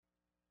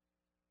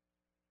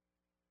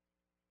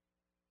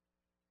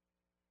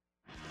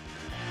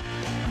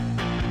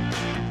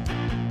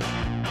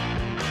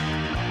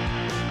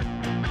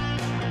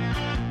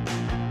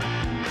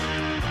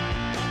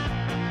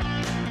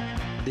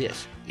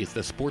This is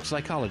the Sports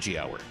Psychology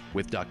Hour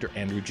with Dr.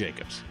 Andrew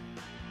Jacobs.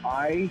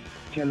 I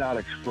cannot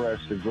express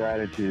the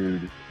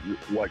gratitude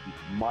what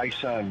my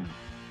son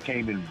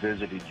came and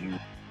visited you.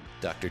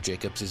 Dr.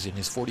 Jacobs is in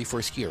his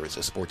 41st year as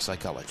a sports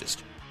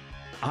psychologist.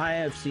 I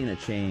have seen a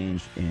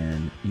change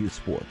in youth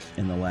sports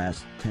in the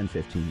last 10,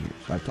 15 years.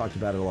 I've talked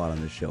about it a lot on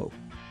this show.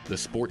 The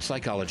Sports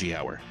Psychology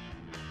Hour.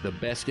 The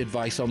best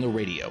advice on the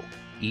radio,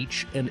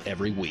 each and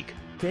every week.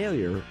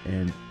 Failure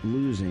and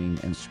losing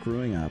and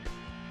screwing up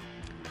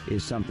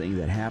is something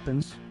that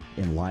happens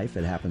in life.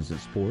 It happens in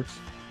sports.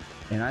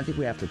 And I think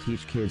we have to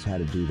teach kids how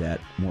to do that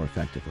more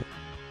effectively.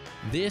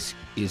 This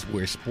is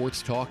where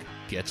sports talk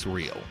gets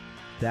real.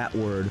 That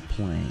word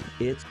playing,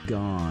 it's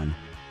gone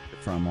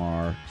from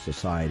our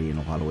society in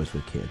a lot of ways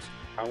with kids.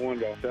 I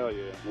wanted to tell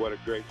you what a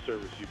great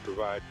service you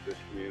provide to this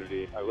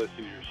community. I listen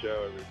to your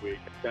show every week.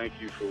 Thank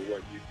you for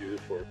what you do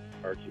for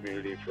our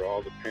community, for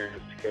all the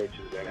parents,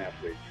 coaches, and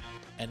athletes.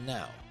 And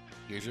now,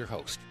 here's your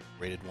host,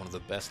 rated one of the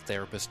best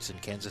therapists in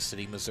Kansas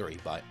City, Missouri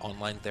by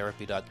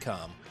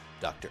OnlineTherapy.com,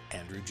 Dr.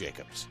 Andrew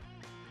Jacobs.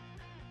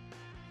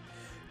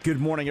 Good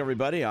morning,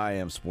 everybody. I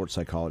am sports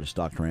psychologist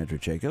Dr. Andrew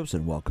Jacobs,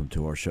 and welcome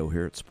to our show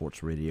here at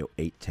Sports Radio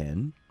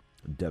 810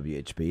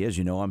 WHB. As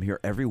you know, I'm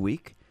here every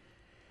week,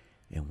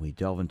 and we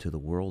delve into the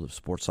world of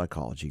sports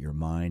psychology, your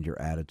mind,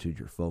 your attitude,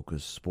 your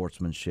focus,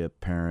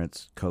 sportsmanship,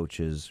 parents,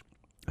 coaches,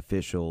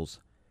 officials,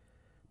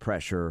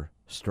 pressure,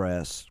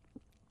 stress,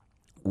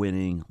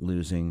 winning,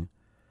 losing.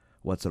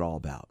 What's it all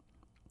about?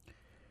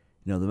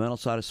 You know, the mental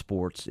side of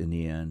sports, in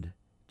the end,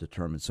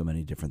 determines so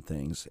many different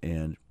things,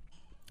 and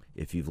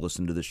if you've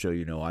listened to the show,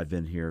 you know I've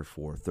been here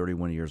for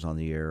 31 years on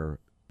the air,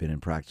 been in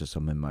practice.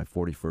 I'm in my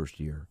 41st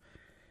year.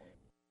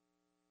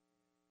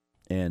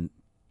 And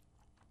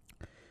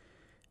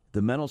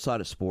the mental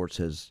side of sports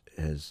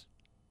has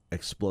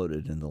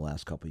exploded in the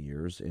last couple of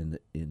years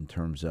in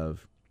terms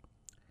of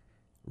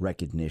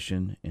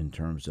recognition, in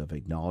terms of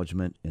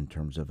acknowledgement, in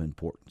terms of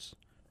importance.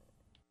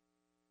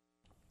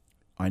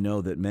 I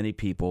know that many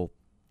people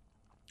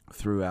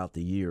throughout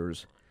the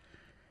years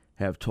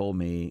have told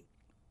me,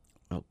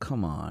 "Oh,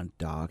 come on,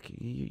 Doc.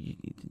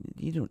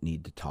 You don't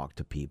need to talk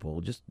to people.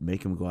 Just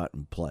make them go out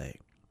and play.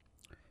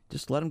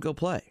 Just let them go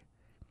play."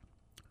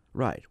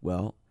 Right.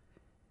 Well,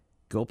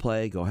 go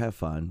play, go have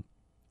fun.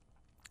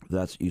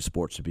 That's what youth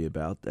sports should be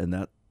about, and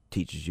that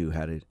teaches you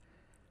how to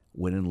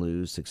win and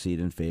lose, succeed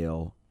and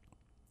fail,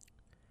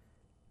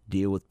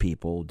 deal with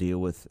people, deal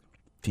with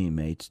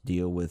teammates,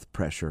 deal with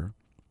pressure.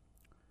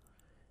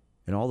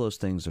 And all those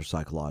things are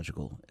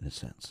psychological in a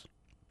sense.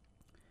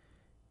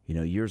 You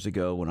know, years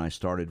ago when I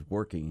started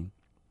working,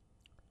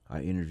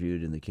 I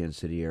interviewed in the Kansas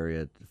City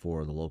area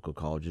for the local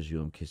colleges,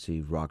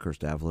 UMKC,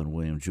 Rockhurst, Avalon,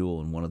 William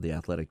Jewell, and one of the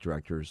athletic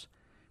directors,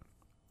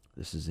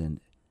 this is in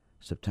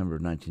September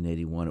of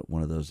 1981, at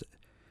one of those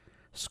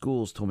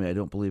schools, told me, "I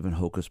don't believe in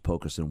hocus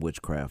pocus and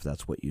witchcraft.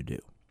 That's what you do."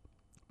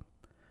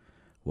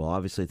 Well,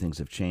 obviously things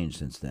have changed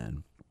since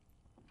then.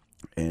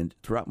 And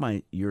throughout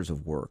my years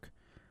of work,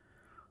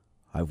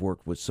 I've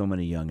worked with so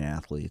many young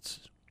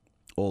athletes,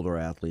 older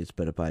athletes,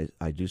 but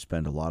I do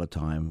spend a lot of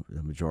time,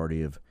 the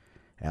majority of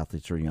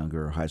athletes are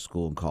younger, high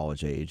school and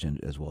college age,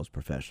 and as well as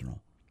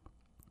professional.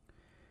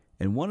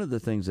 And one of the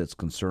things that's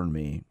concerned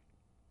me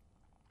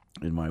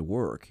in my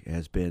work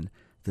has been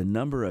the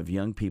number of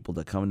young people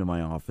that come into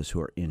my office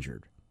who are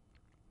injured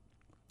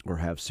or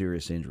have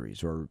serious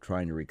injuries or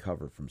trying to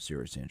recover from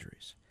serious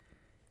injuries.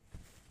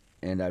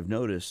 And I've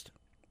noticed,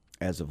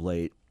 as of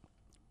late,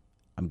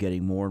 I'm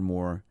getting more and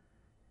more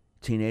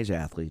teenage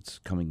athletes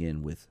coming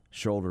in with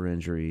shoulder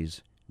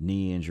injuries,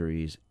 knee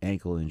injuries,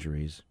 ankle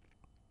injuries,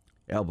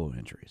 elbow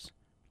injuries.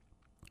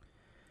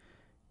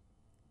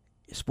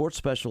 Sports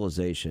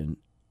specialization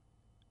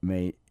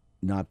may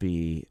not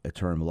be a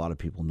term a lot of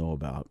people know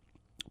about,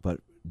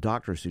 but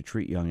doctors who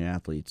treat young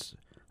athletes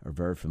are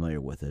very familiar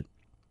with it,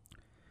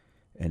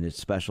 and it's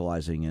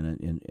specializing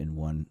in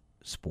one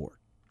sport.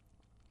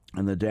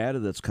 And the data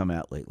that's come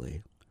out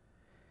lately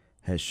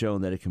has shown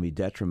that it can be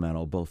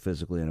detrimental both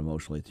physically and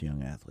emotionally to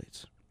young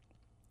athletes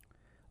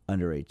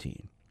under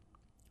 18.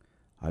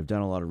 I've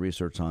done a lot of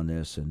research on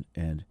this,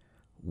 and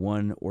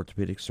one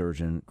orthopedic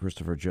surgeon,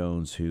 Christopher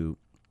Jones, who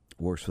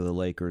works for the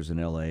Lakers in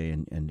LA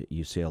and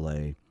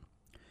UCLA,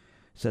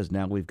 says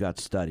now we've got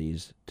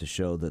studies to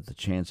show that the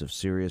chance of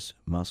serious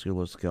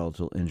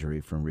musculoskeletal injury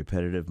from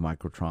repetitive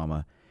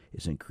microtrauma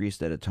is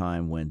increased at a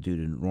time when, due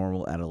to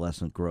normal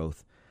adolescent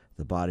growth,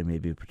 the body may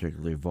be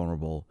particularly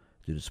vulnerable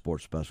due to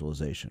sports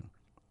specialization.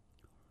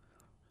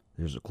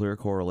 There's a clear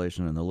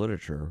correlation in the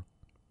literature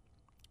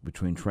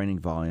between training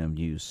volume,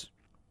 use,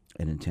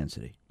 and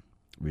intensity,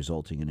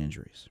 resulting in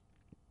injuries.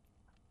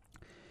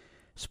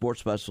 Sports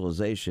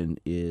specialization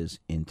is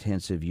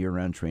intensive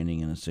year-round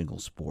training in a single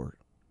sport.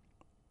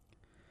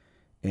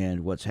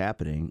 And what's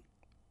happening,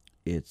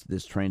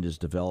 this trend is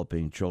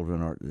developing.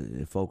 Children are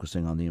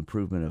focusing on the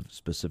improvement of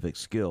specific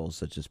skills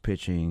such as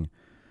pitching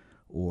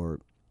or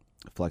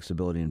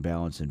flexibility and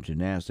balance in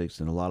gymnastics,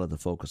 and a lot of the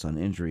focus on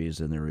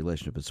injuries and their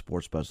relationship with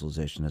sports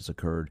specialization has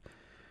occurred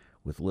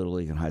with Little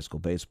League and high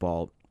school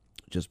baseball,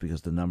 just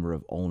because the number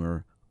of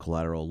ulnar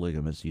collateral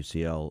ligaments,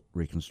 UCL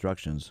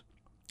reconstructions,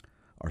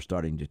 are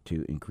starting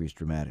to increase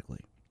dramatically.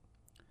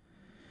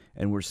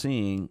 And we're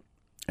seeing,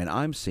 and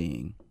I'm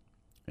seeing,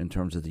 in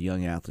terms of the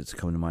young athletes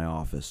coming to my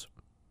office,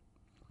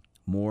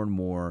 more and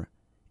more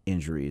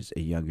injuries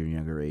at younger and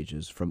younger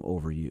ages from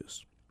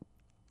overuse.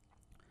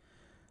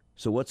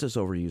 So what's this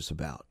overuse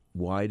about?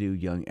 Why do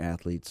young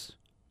athletes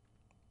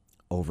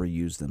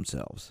overuse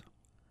themselves?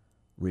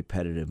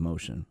 Repetitive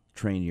motion,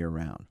 train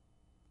year-round.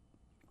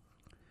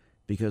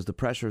 Because the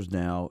pressures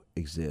now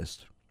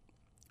exist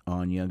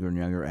on younger and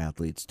younger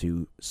athletes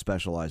to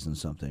specialize in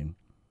something,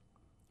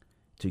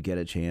 to get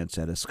a chance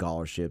at a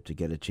scholarship, to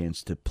get a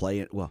chance to play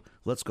it. Well,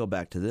 let's go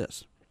back to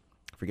this.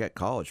 Forget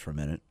college for a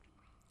minute.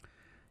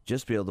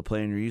 Just be able to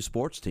play on your youth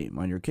sports team,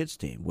 on your kids'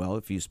 team. Well,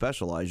 if you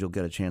specialize, you'll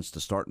get a chance to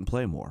start and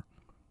play more.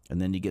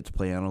 And then you get to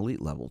play on an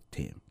elite level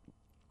team.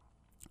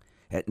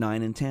 At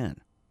 9 and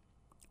 10.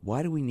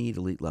 Why do we need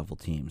elite level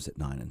teams at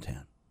 9 and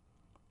 10?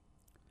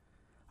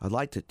 I'd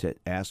like to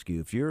ask you,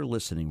 if you're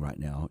listening right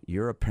now,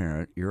 you're a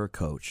parent, you're a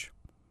coach,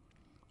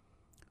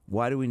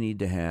 why do we need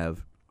to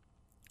have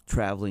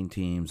traveling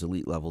teams,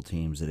 elite level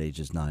teams at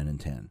ages 9 and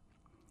 10?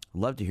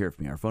 I'd love to hear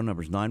from you. Our phone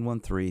number is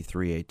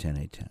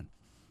 913-381-0810.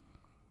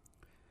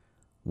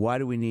 Why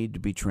do we need to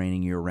be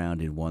training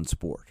year-round in one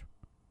sport?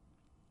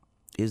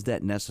 Is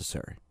that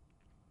necessary?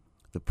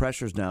 The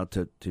pressures now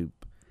to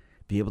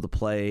be able to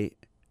play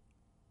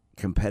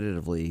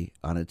competitively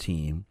on a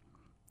team,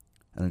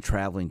 on a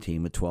traveling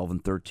team at 12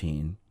 and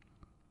 13,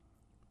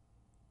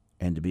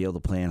 and to be able to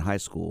play in high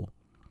school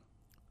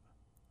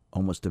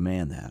almost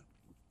demand that.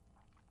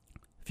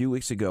 A few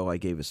weeks ago, I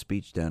gave a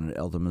speech down in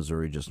Eldon,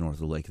 Missouri, just north of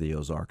the Lake of the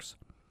Ozarks,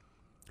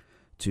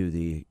 to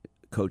the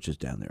coaches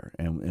down there,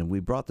 and we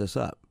brought this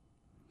up.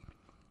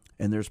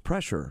 And there's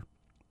pressure.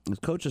 The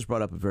coaches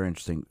brought up a very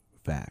interesting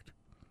fact.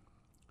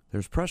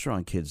 There's pressure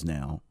on kids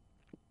now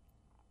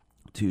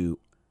to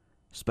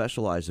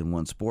specialize in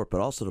one sport,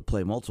 but also to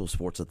play multiple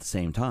sports at the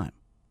same time.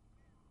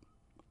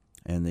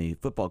 And the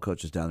football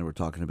coaches down there were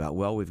talking about,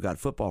 well, we've got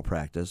football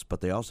practice, but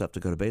they also have to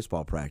go to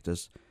baseball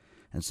practice,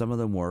 and some of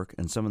them work,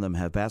 and some of them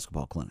have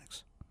basketball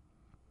clinics.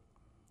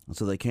 And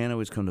so they can't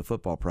always come to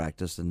football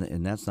practice,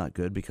 and that's not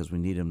good because we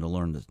need them to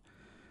learn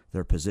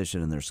their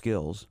position and their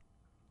skills.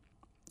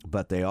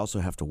 But they also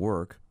have to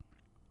work,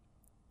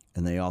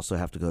 and they also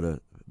have to go to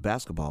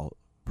basketball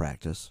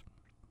practice,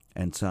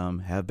 and some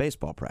have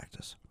baseball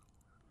practice,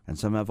 and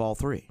some have all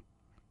three.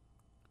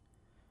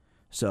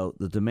 So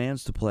the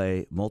demands to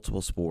play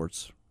multiple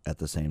sports at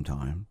the same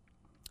time,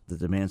 the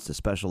demands to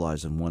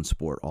specialize in one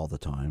sport all the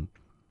time,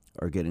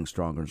 are getting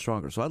stronger and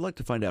stronger. So I'd like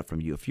to find out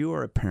from you, if you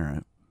are a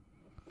parent,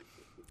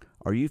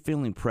 are you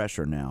feeling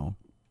pressure now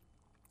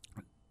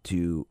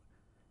to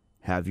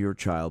have your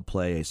child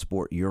play a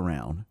sport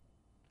year-round,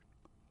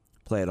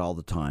 play it all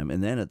the time,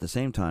 and then at the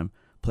same time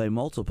play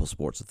multiple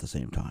sports at the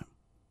same time?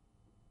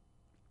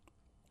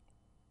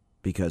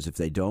 Because if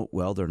they don't,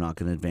 well, they're not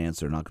going to advance,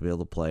 they're not going to be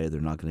able to play, they're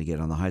not going to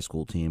get on the high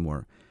school team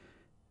or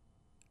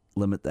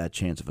limit that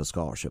chance of a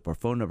scholarship. Our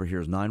phone number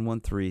here is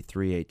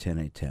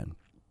 913-381-0810.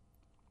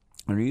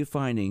 And are you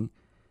finding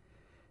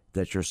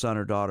that your son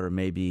or daughter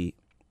may be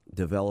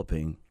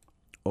developing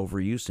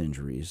overuse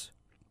injuries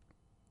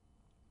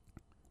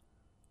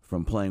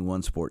from playing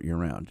one sport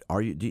year-round?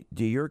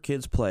 Do your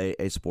kids play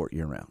a sport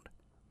year-round?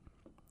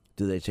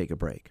 Do they take a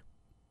break?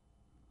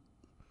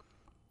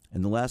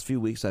 In the last few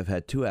weeks, I've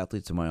had two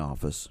athletes in my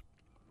office.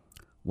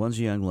 One's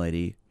a young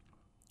lady,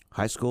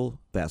 high school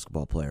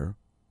basketball player,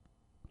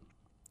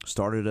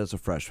 started as a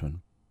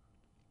freshman.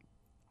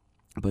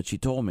 But she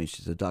told me,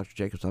 she said, Dr.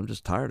 Jacobs, I'm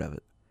just tired of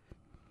it.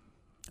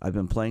 I've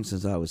been playing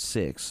since I was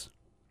 6,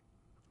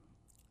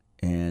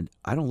 and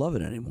I don't love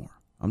it anymore.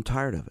 I'm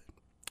tired of it.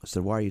 I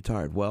said, why are you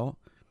tired? Well,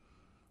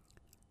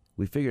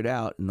 we figured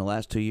out in the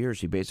last 2 years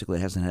she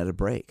basically hasn't had a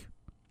break.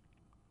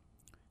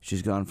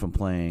 She's gone from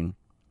playing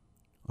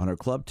on her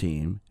club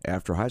team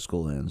after high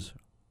school ends,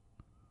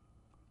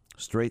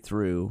 straight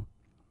through,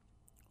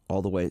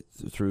 all the way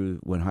through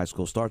when high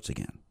school starts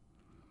again.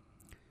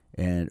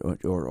 And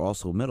or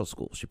also middle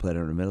school. She played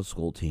on her middle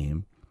school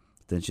team.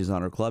 Then she's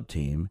on her club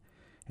team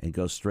and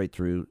goes straight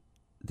through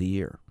the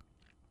year.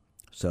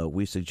 So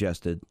we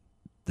suggested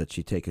that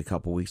she take a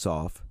couple weeks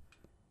off.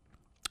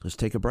 Just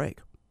take a break.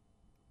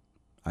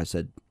 I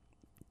said,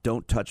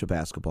 don't touch a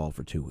basketball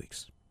for 2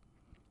 weeks.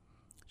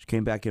 She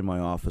came back in my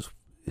office,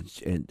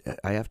 and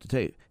I have to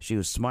tell you, she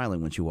was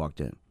smiling when she walked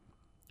in.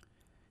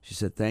 She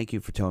said, thank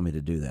you for telling me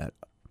to do that.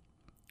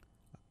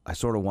 I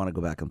sort of want to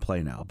go back and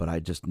play now, but I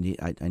just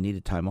I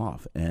needed time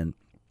off. And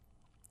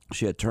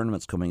she had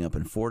tournaments coming up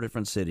in 4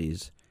 different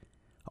cities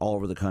all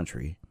over the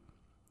country,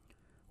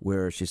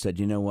 where she said,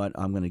 you know what,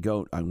 I'm going to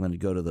go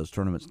to those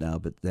tournaments now,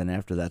 but then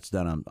after that's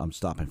done, I'm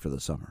stopping for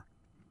the summer.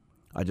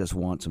 I just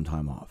want some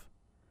time off.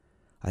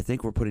 I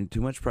think we're putting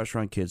too much pressure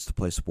on kids to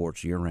play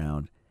sports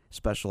year-round,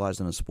 specialize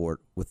in a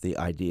sport with the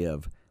idea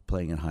of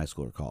playing in high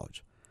school or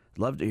college. I'd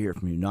love to hear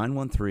from you.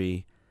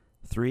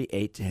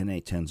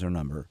 913-381-0810 is our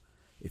number.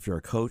 If you're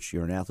a coach,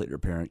 you're an athlete, or a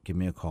parent, give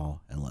me a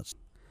call and let's.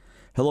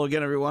 Hello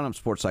again, everyone. I'm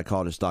sports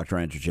psychologist Dr.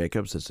 Andrew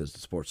Jacobs. This is the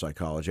Sports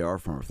Psychology Hour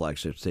from our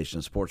flagship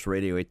station, Sports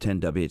Radio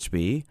 810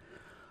 WHB.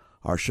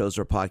 Our shows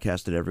are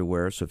podcasted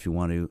everywhere, so if you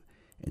want to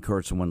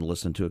encourage someone to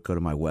listen to it, go to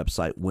my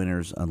website,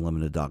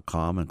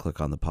 winnersunlimited.com, and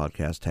click on the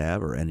podcast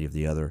tab or any of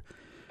the other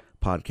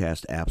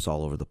podcast apps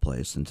all over the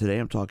place. And today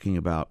I'm talking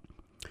about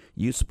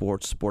youth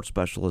sports, sports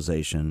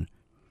specialization.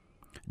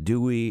 Do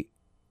we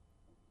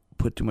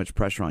put too much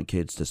pressure on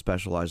kids to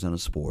specialize in a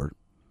sport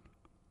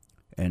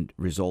and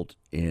result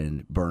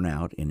in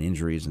burnout, in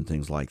injuries, and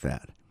things like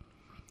that?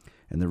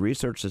 And the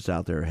research that's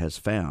out there has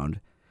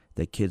found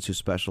that kids who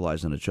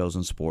specialize in a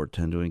chosen sport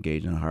tend to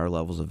engage in higher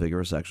levels of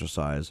vigorous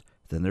exercise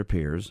than their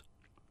peers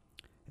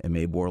and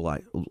may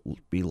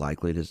be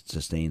likely to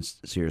sustain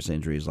serious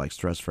injuries like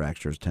stress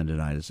fractures,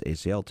 tendonitis,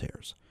 ACL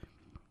tears.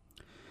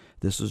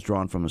 This was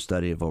drawn from a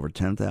study of over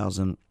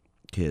 10,000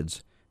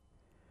 kids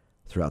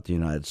throughout the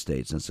United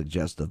States and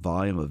suggests the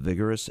volume of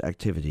vigorous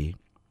activity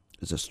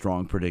is a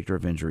strong predictor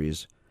of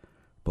injuries,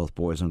 both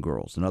boys and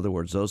girls. In other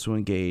words, those who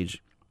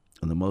engage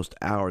in the most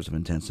hours of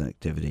intense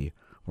activity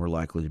were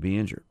likely to be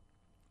injured.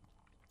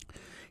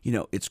 You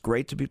know, it's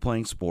great to be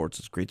playing sports.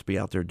 It's great to be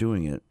out there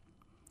doing it.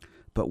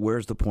 But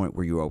where's the point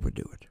where you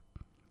overdo it?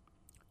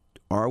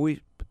 Are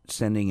we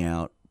sending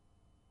out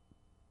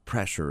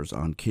pressures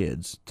on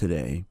kids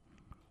today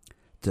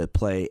to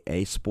play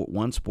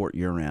one sport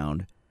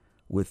year-round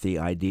with the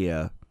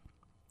idea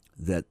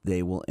that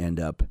they will end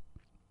up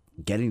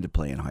getting to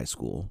play in high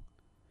school?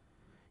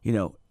 You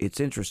know, it's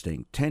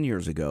interesting. 10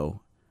 years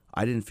ago,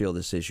 I didn't feel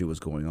this issue was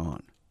going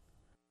on.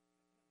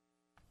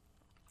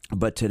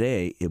 But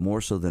today,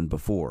 more so than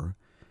before,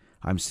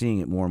 I'm seeing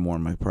it more and more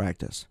in my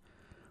practice,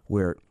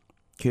 where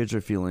kids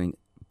are feeling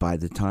by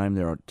the time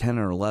they're 10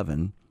 or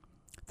 11,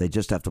 they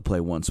just have to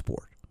play one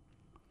sport.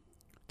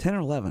 10 or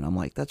 11, I'm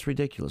like, that's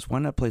ridiculous. Why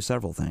not play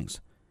several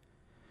things?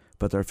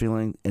 But they're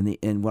feeling,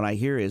 and what I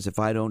hear is, if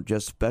I don't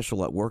just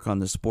work on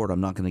this sport,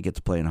 I'm not going to get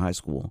to play in high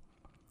school,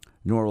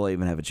 nor will I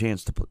even have a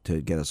chance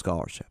to get a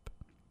scholarship.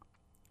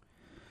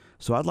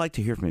 So I'd like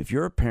to hear from you. If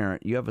you're a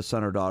parent, you have a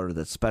son or daughter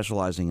that's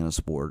specializing in a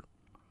sport,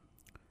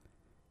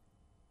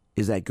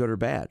 is that good or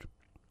bad?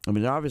 I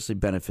mean, there are obviously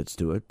benefits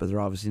to it, but there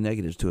are obviously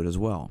negatives to it as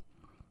well.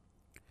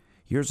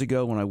 Years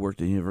ago, when I worked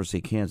at the University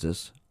of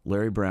Kansas,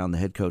 Larry Brown, the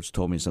head coach,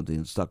 told me something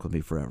that stuck with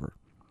me forever,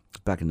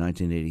 back in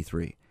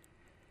 1983.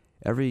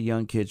 Every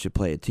young kid should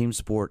play a team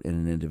sport and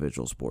an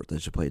individual sport. They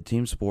should play a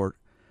team sport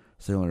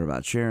so they learn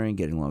about sharing,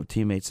 getting along with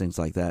teammates, things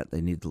like that.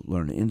 They need to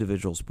learn an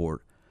individual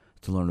sport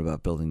to learn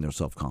about building their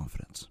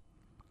self-confidence.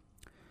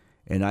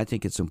 And I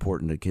think it's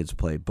important that kids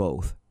play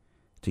both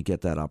to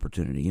get that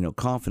opportunity. You know,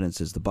 confidence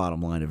is the bottom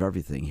line of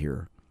everything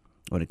here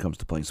when it comes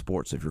to playing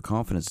sports. If your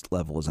confidence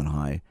level isn't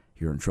high,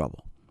 you're in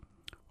trouble.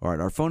 All right,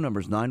 our phone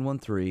number is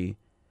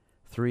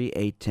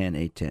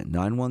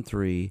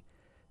 913-381-0810,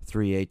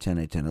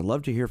 913-381-0810. I'd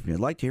love to hear from you.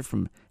 I'd like to hear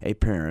from a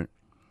parent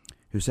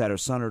who's had a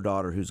son or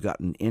daughter who's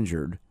gotten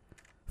injured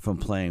from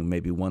playing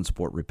maybe one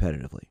sport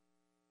repetitively.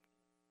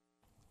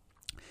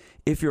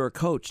 If you're a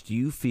coach, do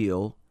you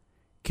feel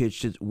kids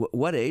should,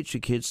 what age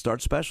should kids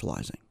start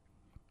specializing?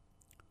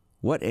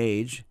 What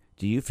age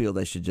do you feel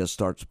they should just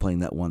start playing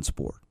that one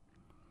sport?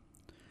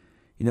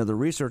 You know, the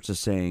research is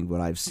saying, what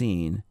I've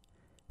seen,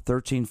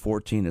 13,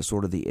 14 is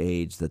sort of the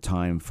age, the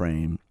time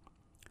frame,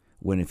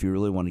 when if you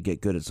really want to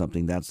get good at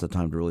something, that's the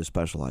time to really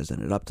specialize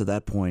in it. Up to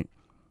that point,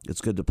 it's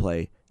good to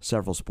play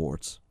several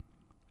sports,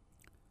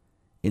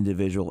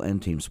 individual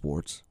and team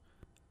sports.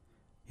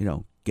 You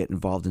know, get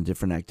involved in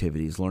different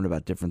activities, learn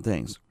about different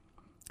things.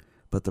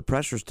 But the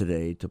pressures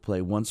today to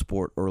play one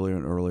sport earlier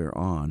and earlier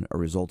on are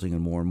resulting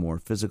in more and more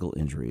physical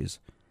injuries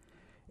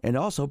and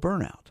also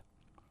burnout.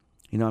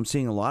 You know, I'm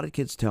seeing a lot of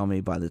kids tell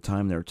me by the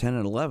time they're 10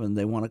 and 11,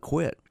 they want to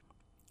quit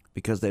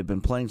because they've been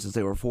playing since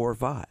they were 4 or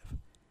 5.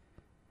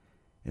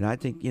 And I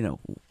think, you know,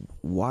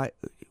 why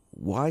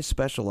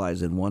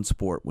specialize in one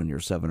sport when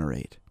you're 7 or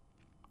 8?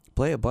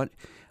 Play a bunch.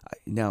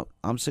 Now,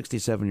 I'm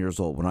 67 years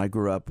old. When I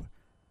grew up,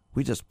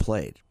 we just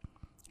played.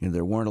 You know,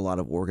 there weren't a lot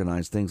of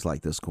organized things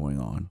like this going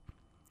on.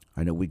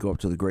 I know we go up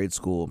to the grade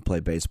school and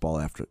play baseball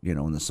after, you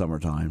know, in the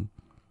summertime,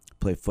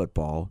 play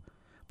football,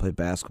 play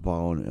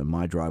basketball, and in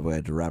my driveway I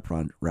had to wrap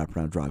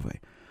around driveway.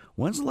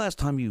 When's the last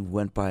time you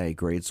went by a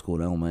grade school,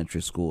 an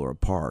elementary school, or a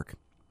park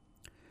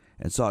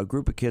and saw a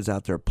group of kids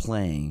out there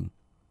playing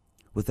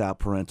without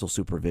parental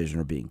supervision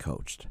or being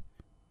coached?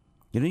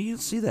 You know, you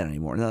don't see that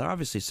anymore. Now, there are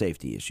obviously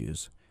safety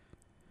issues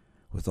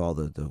with all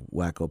the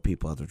wacko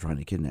people out there trying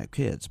to kidnap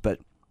kids, but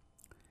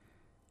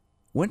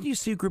when do you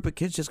see a group of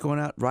kids just going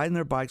out, riding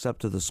their bikes up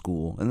to the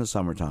school in the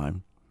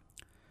summertime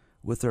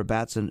with their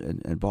bats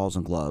and balls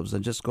and gloves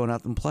and just going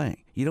out and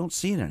playing? You don't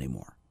see it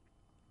anymore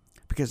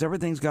because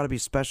everything's got to be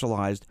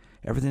specialized,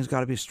 everything's got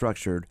to be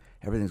structured,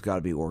 everything's got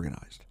to be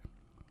organized.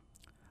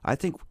 I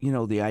think, you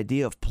know, the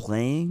idea of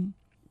playing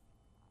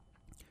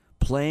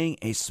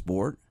a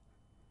sport,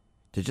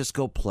 to just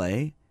go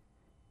play,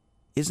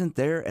 isn't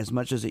there as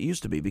much as it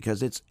used to be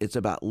because it's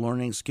about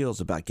learning skills,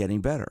 about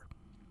getting better.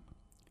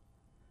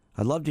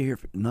 I'd love to hear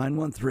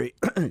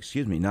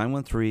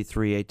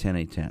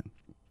 913-381-0810.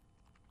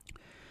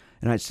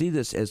 And I see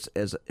this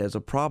as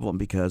a problem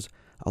because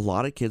a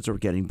lot of kids are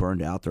getting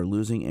burned out. They're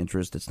losing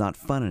interest. It's not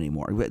fun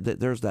anymore.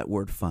 There's that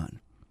word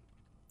fun.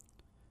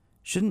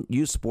 Shouldn't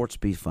youth sports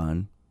be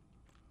fun?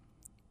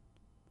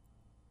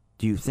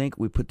 Do you think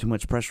we put too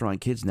much pressure on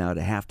kids now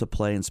to have to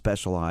play and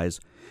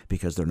specialize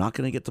because they're not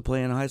going to get to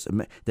play in high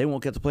school? They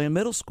won't get to play in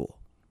middle school.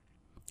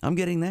 I'm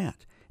getting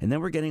that. And then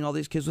we're getting all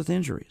these kids with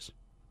injuries.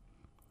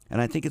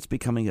 And I think it's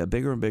becoming a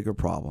bigger and bigger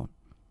problem.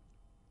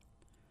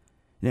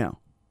 Now,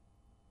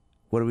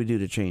 what do we do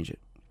to change it?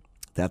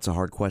 That's a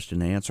hard question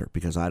to answer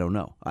because I don't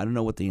know. I don't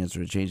know what the answer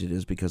to change it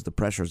is because the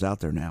pressure's out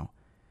there now.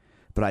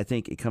 But I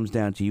think it comes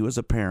down to you as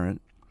a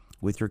parent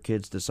with your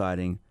kids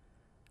deciding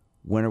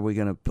when are we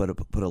going to put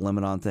a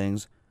limit on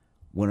things?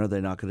 When are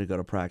they not going to go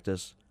to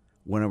practice?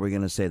 When are we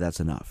going to say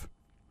that's enough?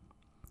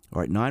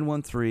 All right,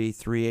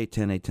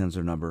 913-381-0810, 810 is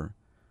our number.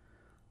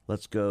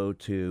 Let's go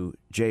to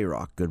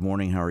J-Rock. Good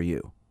morning. How are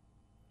you?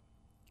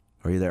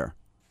 Are you there?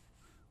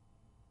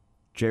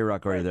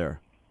 J-Rock, are you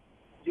there?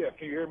 Yeah,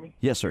 can you hear me?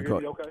 Yes, sir. Go.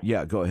 Okay?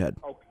 Yeah, go ahead.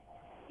 Okay.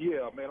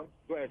 Yeah, man, I'm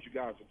glad you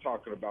guys are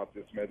talking about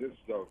this, man. This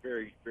is a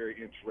very, very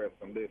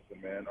interesting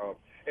listen, man.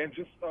 And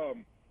just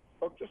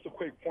a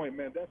quick point,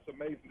 man. That's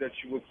amazing that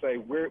you would say,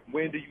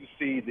 when do you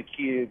see the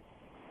kids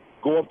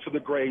go up to the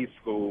grade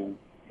school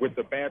with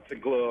the bats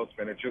and gloves,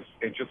 man, and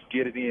just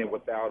get it in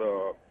without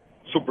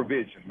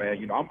supervision, man?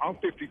 You know, I'm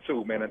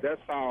 52, man, and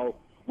that's how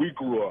we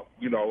grew up.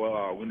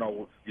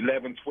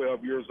 11,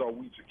 12 years old,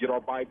 we used to get our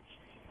bikes,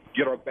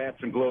 get our bats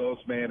and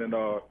gloves, man, and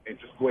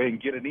just go ahead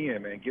and get it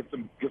in, man. Get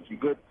some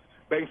good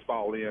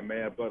baseball in,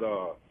 man. But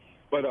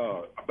what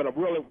I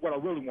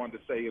really wanted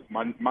to say is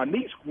my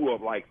niece grew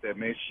up like that,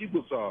 man. She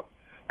was a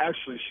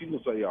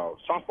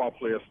softball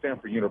player at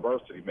Stanford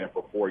University, man,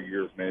 for 4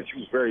 years, man. She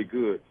was very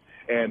good.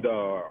 And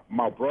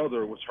my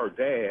brother was her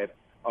dad.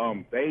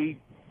 They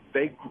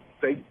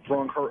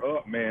brung her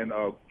up, man,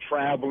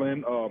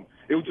 traveling.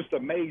 It was just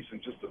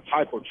amazing, just the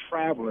type of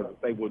traveling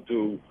that they would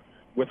do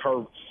with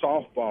her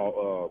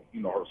softball,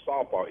 her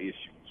softball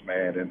issues,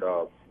 man. And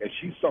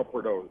she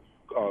suffered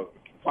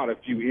quite a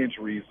few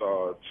injuries,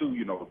 too,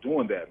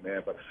 doing that,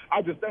 man. But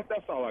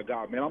that's all I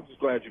got, man. I'm just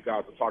glad you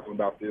guys are talking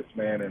about this,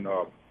 man, and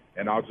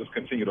I'll just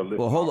continue to listen.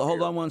 Well,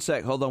 hold on one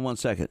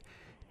second.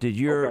 Did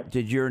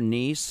your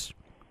niece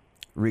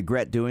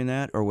regret doing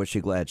that, or was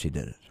she glad she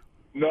did it?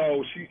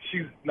 No,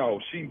 she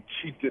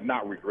did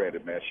not regret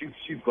it, man.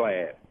 She's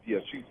glad. Yeah,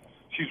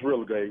 she's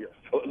really good.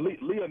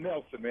 Leah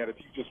Nelson, man, if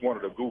you just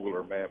wanted to Google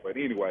her, man. But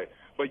anyway,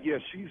 yeah,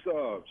 she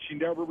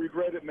never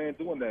regretted, man,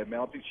 doing that, man.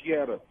 I think she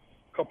had a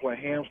couple of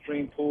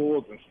hamstring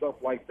pulls and stuff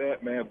like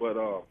that, man. But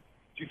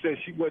she said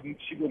she wouldn't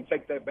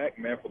take that back,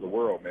 man, for the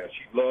world, man.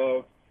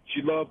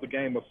 She loved the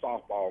game of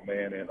softball,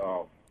 man, and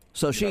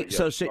so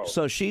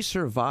she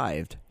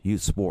survived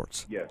youth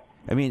sports. Yes.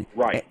 I mean,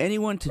 right.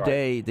 Anyone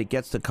today that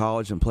gets to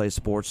college and plays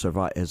sports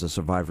is a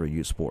survivor of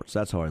youth sports.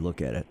 That's how I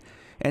look at it.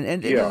 And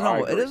it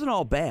isn't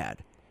all bad.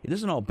 It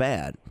isn't all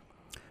bad.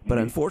 But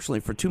unfortunately,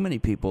 for too many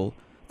people,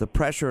 the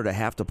pressure to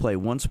have to play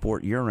one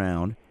sport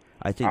year-round,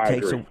 I think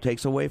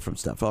takes away from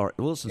stuff. All right,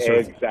 listen, sir.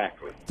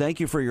 Exactly. Thank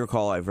you for your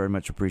call. I very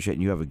much appreciate it,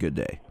 and you have a good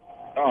day.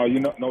 Oh,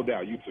 no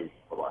doubt. You too.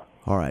 Bye-bye.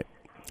 All right.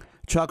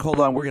 Chuck, hold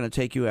on. We're going to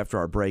take you after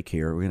our break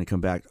here. We're going to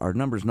come back. Our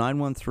number is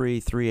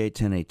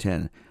 913-381-0810,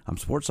 810. I'm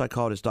sports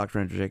psychologist Dr.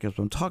 Andrew Jacobs.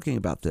 I'm talking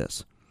about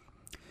this.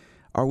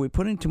 Are we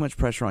putting too much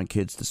pressure on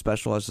kids to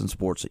specialize in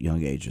sports at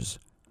young ages?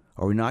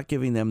 Are we not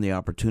giving them the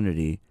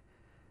opportunity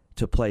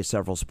to play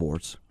several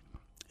sports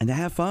and to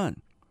have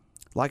fun?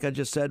 Like I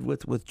just said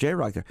with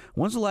J-Rock there.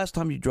 When's the last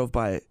time you drove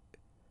by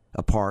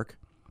a park,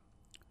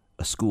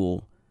 a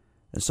school,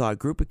 and saw a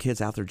group of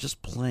kids out there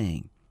just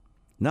playing?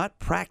 Not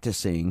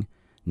practicing,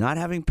 not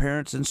having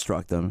parents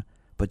instruct them,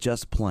 but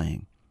just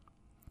playing.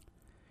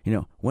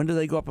 When do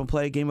they go up and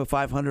play a game of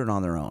 500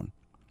 on their own?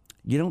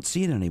 You don't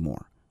see it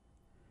anymore.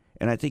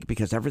 And I think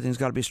because everything's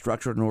got to be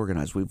structured and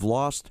organized, we've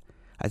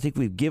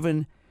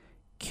given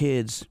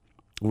kids,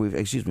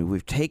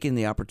 we've taken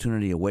the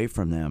opportunity away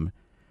from them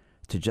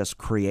to just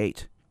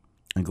create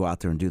and go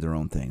out there and do their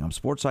own thing. I'm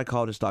sports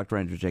psychologist Dr.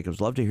 Andrew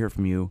Jacobs. Love to hear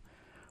from you.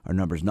 Our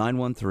number is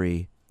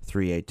 913-381-0810,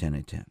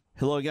 810.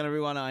 Hello again,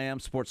 everyone. I am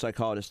sports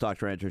psychologist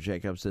Dr. Andrew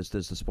Jacobs. This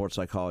is the Sports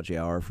Psychology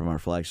Hour from our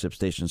flagship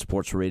station,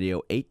 Sports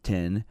Radio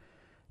 810,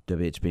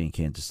 WHB in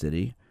Kansas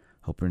City.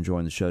 Hope you're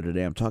enjoying the show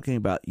today. I'm talking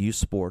about youth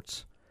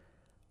sports,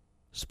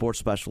 sports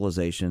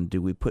specialization.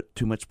 Do we put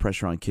too much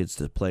pressure on kids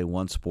to play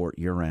one sport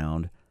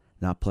year-round,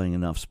 not playing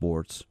enough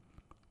sports?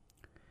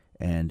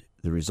 And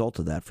the result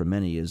of that for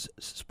many is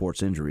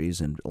sports injuries,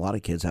 and a lot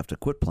of kids have to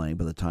quit playing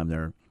by the time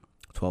they're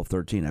 12,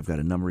 13. I've got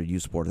a number of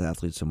youth sport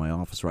athletes in my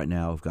office right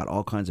now. I've got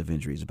all kinds of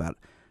injuries, about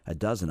a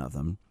dozen of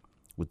them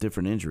with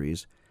different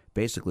injuries,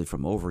 basically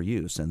from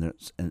overuse, and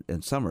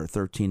some are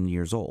 13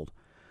 years old.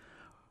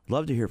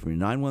 Love to hear from you.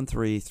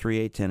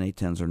 913-381-0810,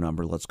 810 is our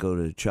number. Let's go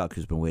to Chuck,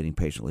 who's been waiting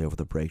patiently over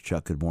the break.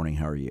 Chuck, good morning.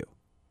 How are you?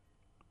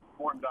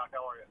 Morning, Doc.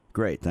 How are you?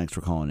 Great. Thanks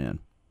for calling in.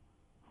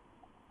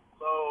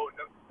 So,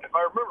 if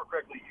I remember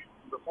correctly,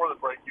 before the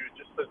break, you had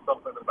just said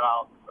something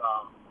about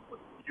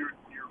you're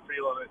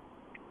feeling it,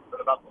 but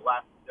about the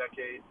last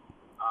decade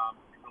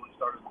You really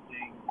started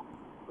seeing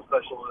the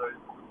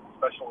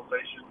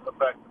specialization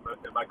effect.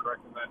 Am I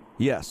correct in that?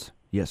 Yes,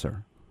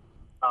 sir.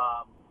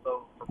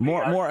 So for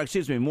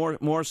me,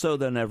 more so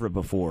than ever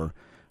before.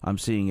 I'm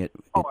seeing it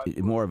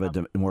more of a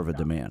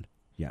demand.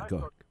 Yeah, go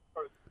ahead.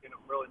 Started,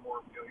 really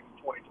more, even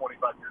 20,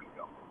 25 years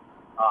ago.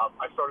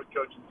 I started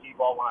coaching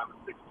t-ball when I was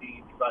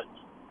 16 because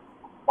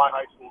my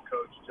high school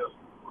coach just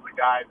was a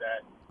guy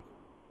that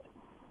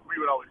we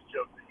would always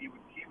joke that he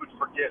would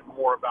forget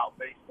more about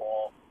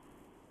baseball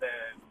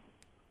than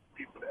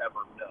we would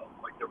ever know.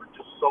 Like, there were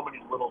just so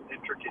many little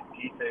intricate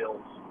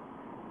details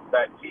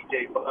that he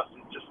gave us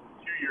in just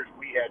the 2 years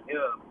we had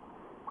him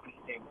when he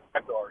came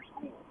back to our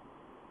school.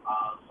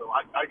 So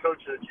I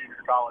coach at a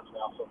junior college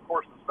now, so of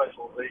course the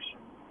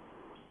specialization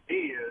to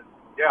me is,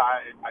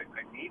 I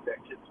need that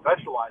kid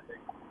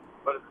specializing,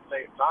 but at the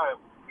same time,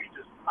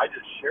 I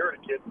just shared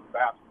a kid with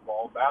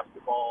basketball.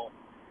 Basketball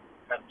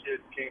had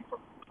kids came from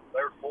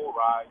their full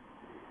ride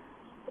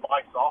to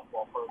my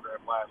softball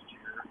program last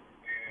year,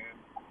 and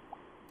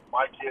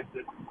my kid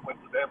that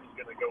went to them is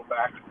going to go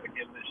back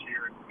again this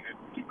year and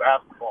do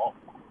basketball.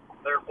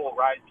 Their full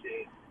ride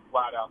kid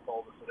flat out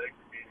told us at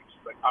exit meeting,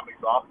 she's like, I'm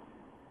exhausted.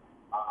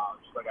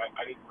 She's like,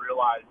 I didn't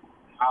realize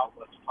how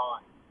much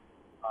time.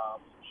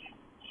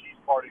 She's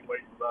parting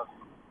ways with us,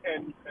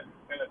 and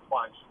it's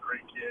fine. She's a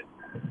great kid.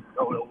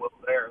 No ill will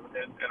there,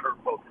 and her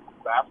focus is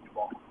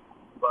basketball.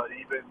 But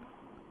even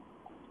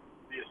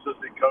the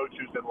assistant coach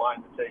who's in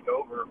line to take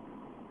over,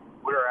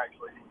 we're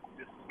actually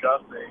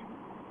discussing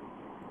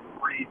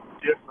 3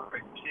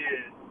 different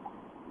kids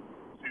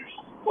to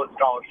split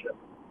scholarship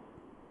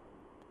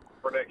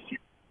for next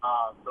year.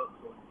 So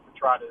to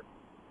try to,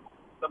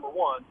 number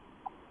one,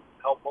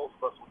 help both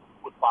of us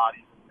with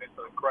bodies. It's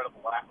an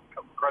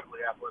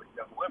incredibly athletic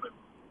young women.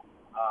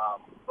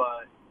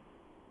 But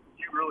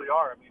you really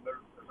are. I mean,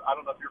 I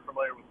don't know if you're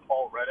familiar with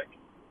Paul Reddick.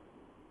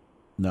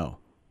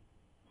 No.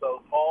 So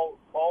Paul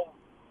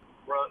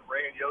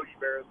ran Yogi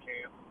Berra's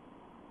camp.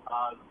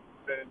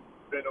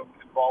 Been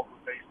involved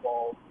with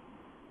baseball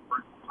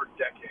for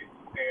decades,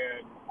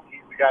 and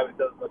he's the guy that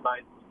did the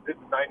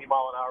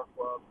 90-mile-an-hour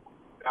club.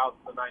 Now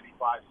it's the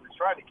 95. So he's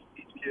trying to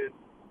teach kids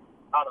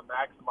how to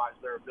maximize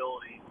their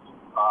abilities,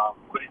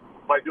 but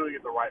by doing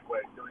it the right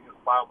way, doing it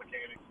with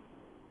biomechanics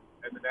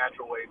and the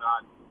natural way,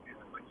 not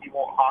like he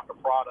won't hawk a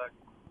product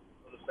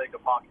for the sake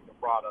of hawking a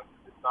product.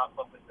 If it's not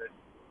something that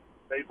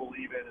they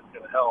believe in is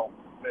going to help,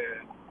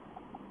 then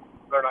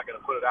they're not going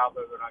to put it out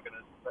there. They're not going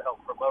to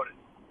help promote it.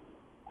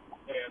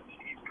 And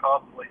he's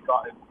constantly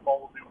taught and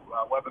all do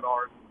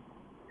webinars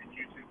and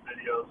YouTube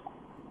videos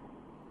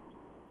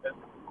and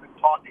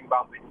talking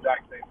about the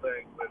exact same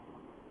thing, but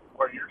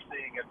where you're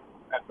seeing it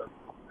at the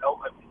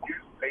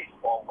youth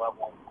baseball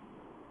level,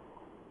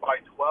 by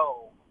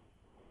 12,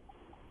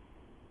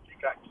 you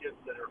got kids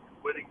that are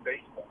quitting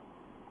baseball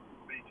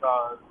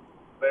because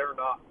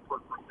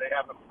they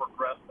haven't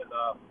progressed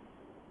enough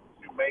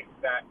to make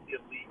that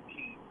elite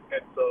team,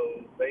 and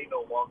so they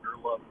no longer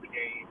love the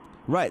game.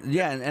 Right.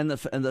 Yeah, and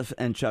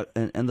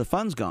the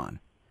fun's gone.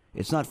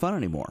 It's not fun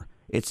anymore.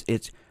 It's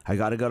I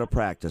got to go to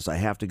practice. I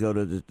have to go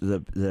to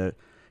the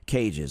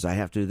cages. I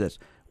have to do this.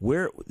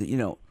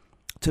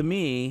 To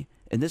me,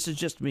 and this is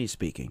just me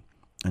speaking,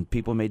 and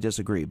people may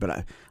disagree,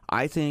 but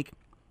I think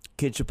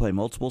kids should play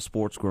multiple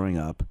sports growing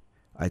up.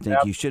 I think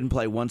you shouldn't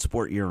play one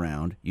sport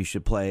year-round. You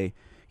should play,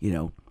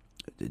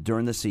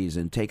 during the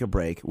season, take a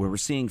break. Where we're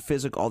seeing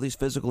all these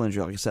physical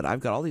injuries. Like I said, I've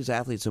got all these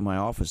athletes in my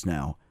office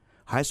now,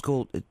 high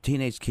school,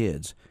 teenage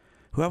kids,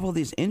 who have all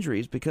these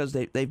injuries because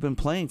they've been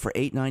playing for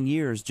 8-9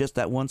 years just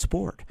that one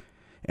sport.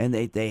 And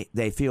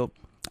they feel,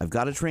 I've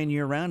got to train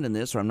year-round in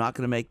this, or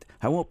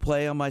I won't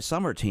play on my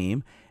summer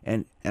team,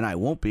 and I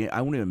won't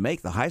even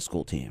make the high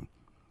school team.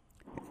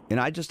 And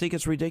I just think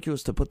it's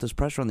ridiculous to put this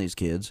pressure on these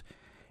kids,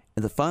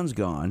 and the fun's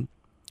gone,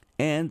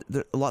 and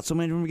so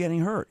many of them are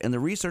getting hurt, and the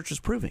research is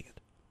proving it.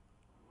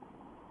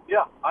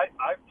 Yeah,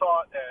 I've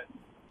taught at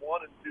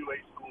 1 and 2A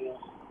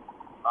schools,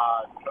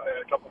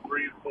 a couple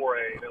 3 and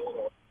 4A in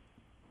Illinois,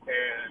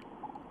 and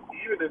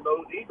even in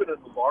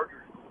the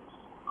larger schools,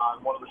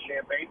 one of the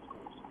Champaign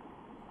schools,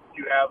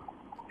 you have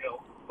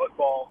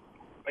football,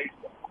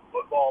 baseball,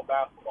 football,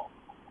 basketball,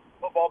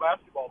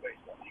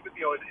 baseball. Even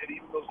and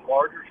even those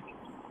larger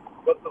schools,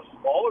 but the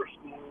smaller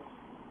schools,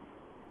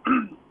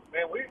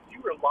 man, you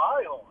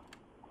rely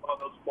on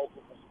those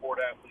multiple sport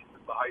athletes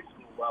at the high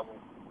school level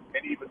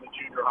and even the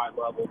junior high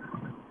level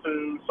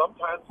to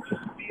sometimes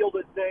just field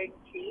a dang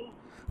team.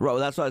 Well,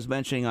 that's what I was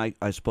mentioning.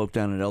 I spoke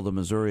down in Eldon,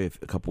 Missouri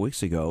a couple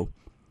weeks ago,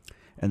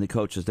 and the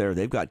coaches there,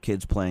 they've got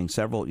kids playing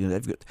several.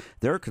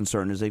 Their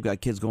concern is they've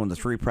got kids going to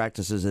 3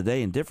 practices a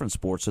day in different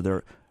sports, so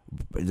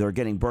they're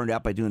getting burned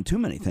out by doing too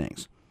many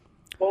things.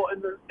 Well,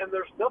 and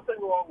there's nothing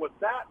wrong with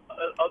that,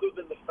 other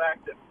than the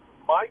fact that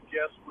my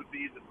guess would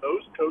be that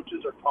those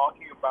coaches are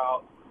talking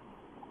about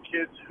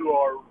kids who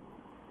are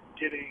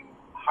getting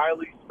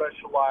highly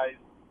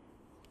specialized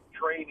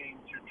training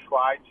to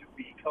try to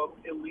become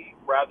elite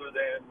rather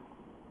than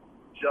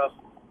just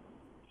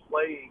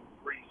playing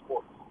 3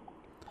 sports.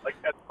 Like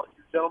your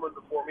gentleman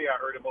before me, I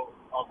heard him over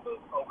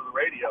the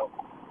radio.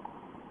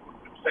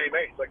 same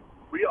age. Like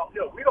we'd all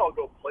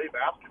go play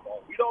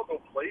basketball. We'd all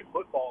go play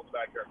football in the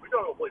backyard. We'd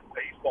all go play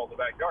baseball in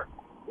the backyard.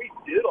 We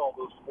did all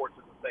those sports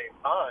at the same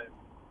time,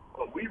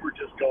 but we were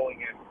just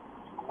going and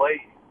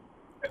playing.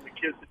 And the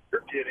kids that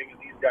you're getting, and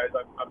these guys,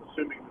 I'm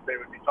assuming that they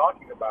would be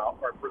talking about,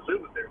 or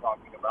presume that they're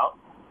talking about,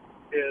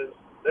 is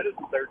that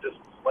isn't they're just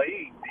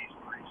playing these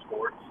three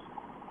sports.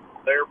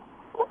 They're,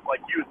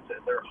 like you had said,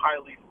 they're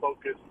highly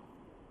focused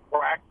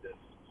practice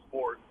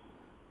sports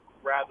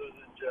rather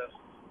than just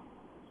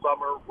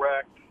summer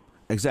rec.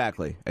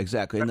 Exactly.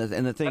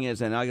 And the thing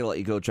is, and I got to let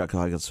you go, Chuck.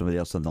 I got somebody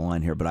else on the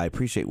line here, but I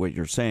appreciate what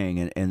you're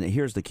saying. And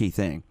here's the key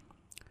thing.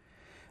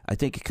 I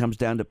think it comes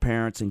down to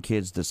parents and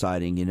kids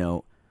deciding,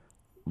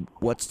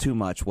 what's too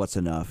much, what's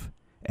enough,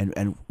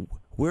 and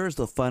where's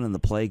the fun and the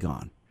play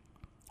gone?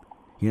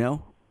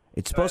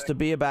 It's supposed to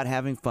be about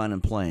having fun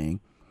and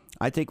playing.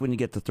 I think when you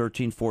get to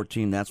 13,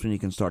 14, that's when you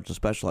can start to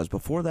specialize.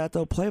 Before that,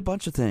 though, play a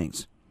bunch of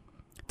things.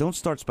 Don't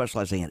start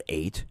specializing at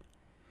 8,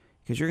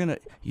 because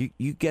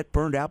you get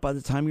burned out by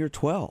the time you're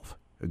 12.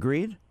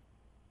 Agreed?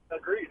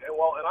 Agreed.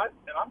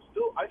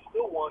 I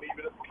still want,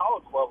 even at the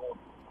college level,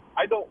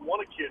 I don't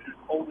want a kid who's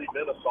only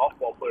been a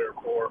softball player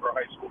for her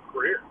high school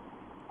career.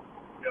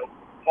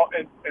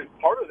 And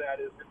part of that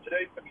is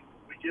today,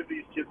 we give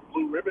these kids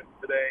blue ribbons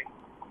today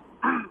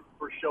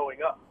for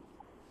showing up.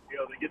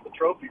 They get the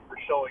trophy for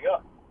showing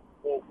up.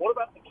 Well, what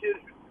about the kid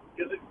who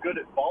isn't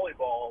good at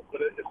volleyball,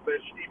 but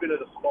especially even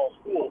at a small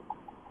school,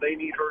 they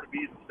need her to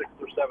be the 6th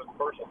or 7th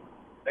person.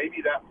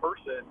 Maybe that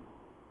person,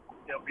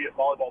 be it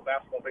volleyball,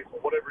 basketball, baseball,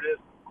 whatever it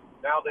is,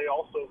 now they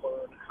also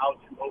learn how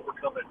to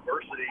overcome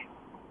adversity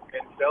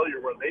and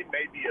failure, where they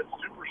may be a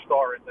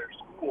superstar in their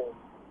school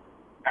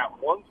at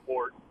one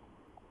sport,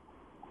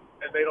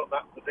 and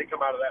if they come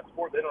out of that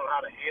sport, they don't know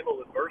how to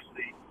handle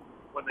adversity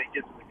when they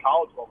get to the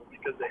college level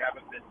because they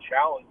haven't been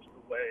challenged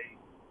the way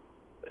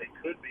they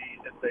could be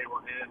if they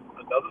were in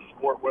another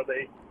sport where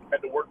they had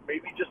to work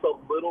maybe just a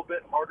little bit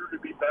harder to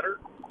be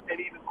better, and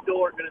even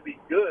still aren't going to be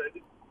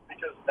good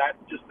because that's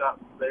just not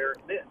their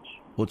niche.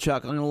 Well,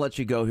 Chuck, I'm going to let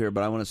you go here,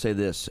 but I want to say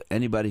this.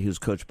 Anybody who's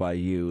coached by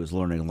you is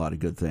learning a lot of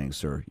good things,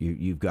 sir.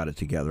 You've got it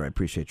together. I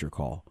appreciate your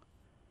call.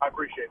 I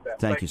appreciate that.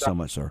 Thank you so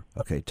much, sir.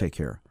 Okay, take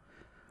care.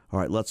 All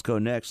right, let's go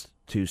next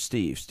to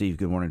Steve. Steve,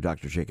 good morning.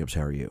 Dr. Jacobs,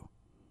 how are you?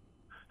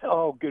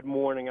 Oh, good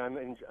morning. I'm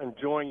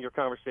enjoying your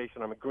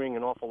conversation. I'm agreeing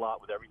an awful lot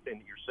with everything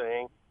that you're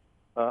saying.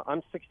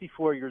 I'm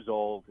 64 years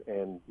old,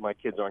 and my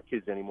kids aren't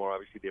kids anymore.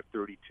 Obviously, they're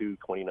 32,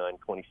 29,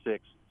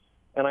 26.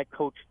 And I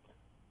coached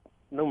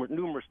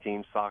numerous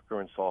teams, soccer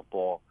and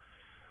softball.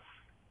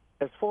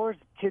 As far as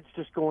kids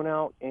just going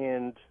out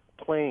and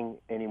playing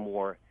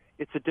anymore,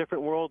 it's a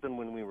different world than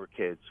when we were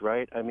kids,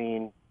 right?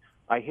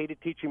 I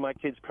hated teaching my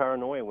kids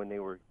paranoia when they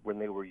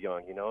were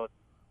young.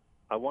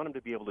 I want them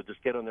to be able to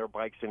just get on their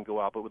bikes and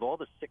go out. But with all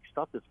the sick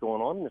stuff that's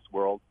going on in this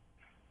world,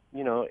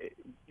 you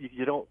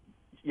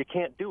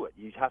can't do it.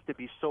 You have to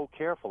be so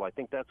careful. I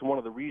think that's one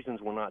of the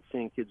reasons we're not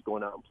seeing kids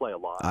going out and play a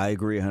lot. I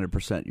agree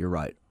 100%. You're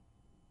right.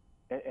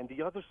 And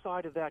the other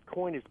side of that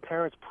coin is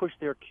parents push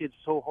their kids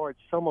so hard,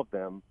 some of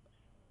them,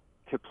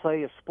 to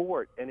play a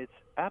sport, and it's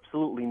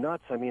absolutely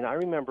nuts. I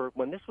remember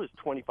when this was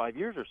 25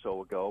 years or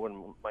so ago,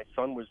 and my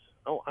son was,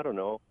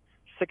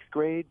 6th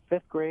grade,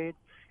 5th grade,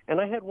 and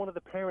I had one of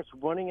the parents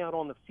running out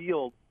on the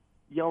field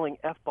yelling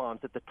F-bombs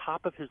at the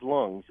top of his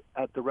lungs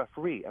at the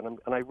referee. And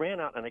I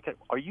ran out, and I kept,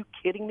 "Are you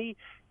kidding me?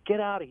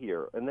 Get out of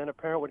here." And then a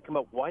parent would come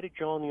up, "Why did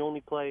John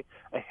only play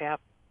a half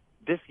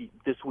this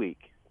week?"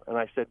 And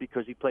I said,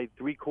 "Because he played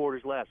 3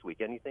 quarters last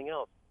week. Anything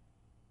else?"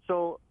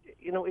 So,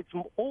 it's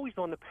always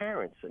on the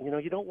parents.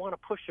 You don't want to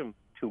push them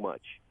too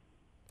much,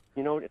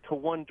 to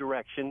one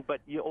direction,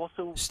 but you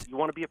also you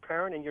want to be a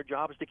parent, and your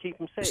job is to keep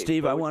them safe.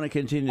 Steve, so I want to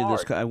continue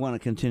this. I want to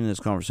continue this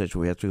conversation.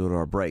 We have to go to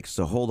our break,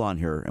 so hold on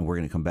here, and we're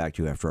going to come back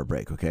to you after our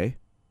break. Okay?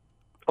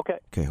 Okay.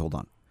 Okay, hold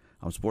on.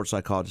 I'm sports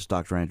psychologist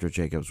Dr. Andrew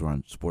Jacobs. We're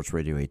on Sports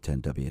Radio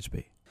 810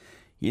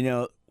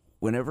 WHB.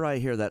 Whenever I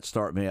hear that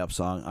 "Start Me Up"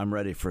 song, I'm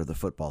ready for the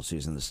football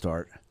season to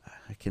start.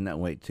 I cannot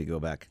wait to go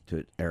back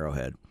to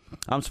Arrowhead.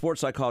 I'm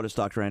sports psychologist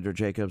Dr. Andrew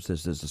Jacobs.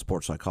 This is the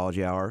Sports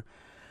Psychology Hour.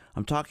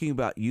 I'm talking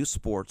about youth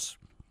sports.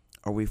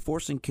 Are we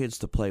forcing kids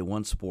to play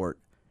one sport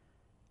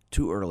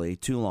too early,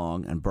 too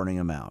long, and burning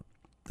them out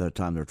by the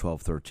time they're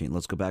 12, 13?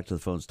 Let's go back to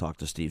the phones, talk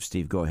to Steve.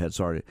 Steve, go ahead.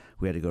 Sorry,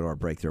 we had to go to our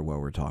break there while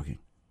we were talking.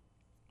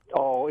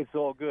 Oh, it's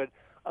all good.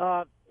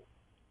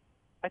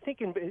 I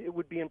think it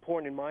would be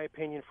important, in my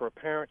opinion, for a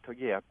parent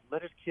to,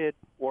 let his kid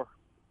or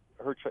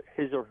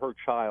his or her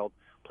child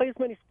play as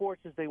many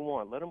sports as they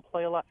want. Let them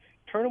play a lot.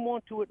 Turn them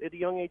on to it at a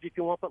young age if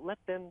you want, but let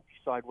them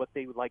decide what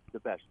they like the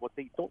best.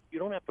 You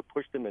don't have to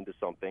push them into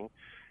something.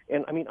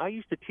 And I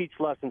used to teach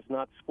lessons,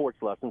 not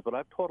sports lessons, but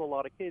I've taught a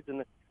lot of kids,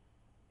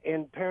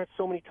 and parents,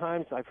 so many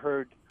times I've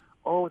heard,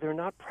 "Oh, they're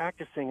not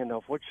practicing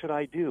enough. What should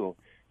I do?"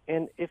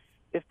 And if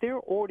they're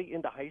already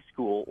into high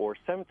school or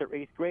 7th or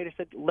 8th grade, I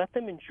said, let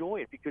them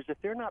enjoy it, because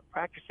if they're not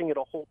practicing it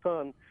a whole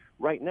ton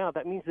right now,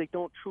 that means they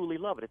don't truly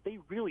love it. If they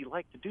really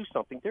like to do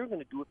something, they're going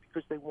to do it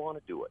because they want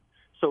to do it.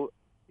 So,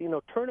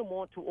 turn them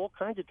on to all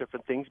kinds of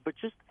different things, but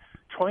just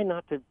try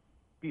not to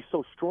be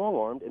so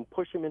strong-armed and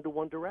push him into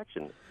one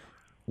direction.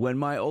 When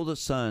my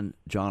oldest son,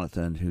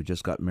 Jonathan, who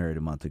just got married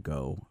a month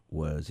ago,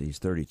 he's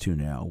 32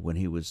 now, when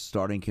he was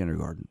starting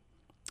kindergarten,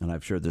 and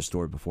I've shared this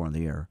story before on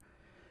the air,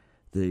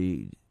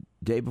 the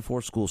day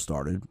before school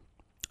started,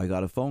 I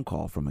got a phone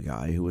call from a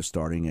guy who was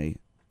starting a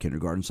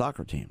kindergarten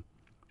soccer team.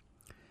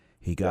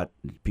 He got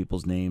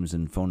people's names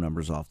and phone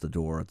numbers off the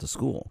door at the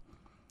school,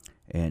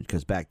 and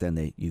because back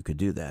then you could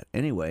do that.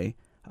 Anyway,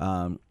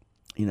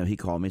 he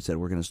called me and said,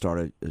 we're going to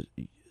start a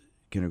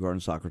kindergarten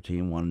soccer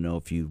team. Want to know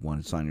if you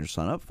want to sign your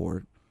son up for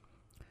it?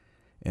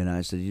 And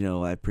I said,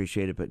 I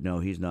appreciate it, but no,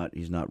 he's not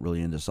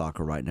really into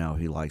soccer right now.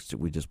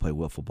 We just play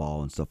wiffle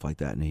ball and stuff like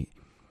that. And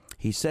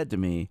he said to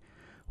me,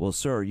 well,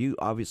 sir, you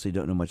obviously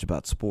don't know much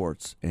about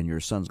sports, and your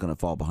son's going to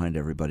fall behind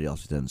everybody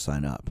else who doesn't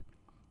sign up.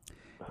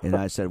 And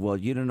I said, well,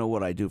 you don't know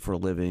what I do for a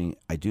living.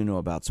 I do know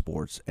about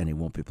sports, and he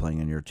won't be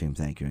playing on your team.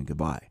 Thank you and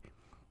goodbye.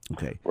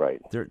 Okay.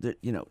 Right.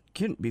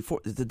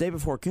 Before the day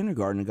before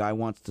kindergarten, a guy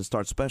wants to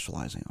start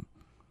specializing him.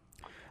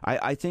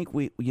 I think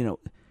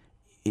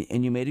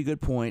and you made a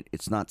good point.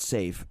 It's not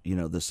safe.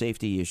 The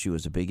safety issue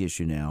is a big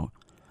issue now.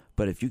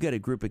 But if you get a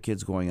group of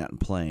kids going out and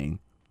playing,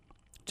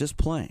 just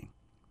playing,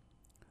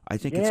 I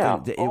think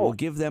it will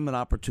give them an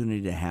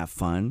opportunity to have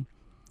fun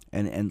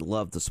and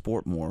love the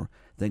sport more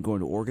than going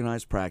to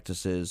organized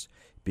practices,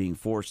 being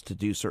forced to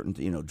do certain,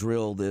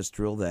 drill this,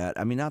 drill that.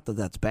 I mean, not that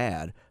that's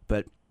bad,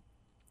 but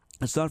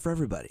it's not for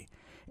everybody.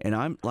 And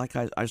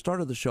I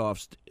started the show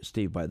off,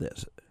 Steve, by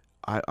this.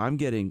 I'm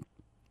getting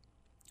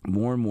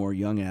more and more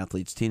young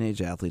athletes,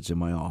 teenage athletes in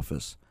my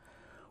office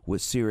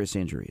with serious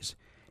injuries,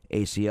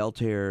 ACL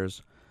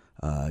tears,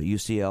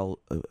 UCL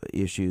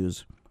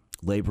issues,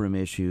 labrum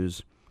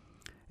issues.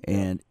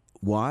 And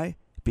why?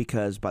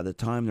 Because by the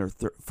time they're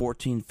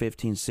 14,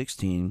 15,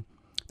 16,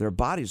 their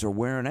bodies are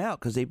wearing out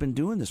because they've been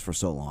doing this for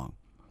so long.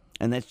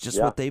 And that's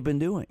just what they've been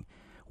doing.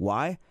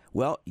 Why?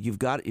 Well,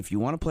 if you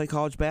want to play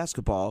college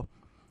basketball,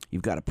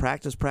 you've got to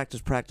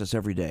practice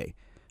every day,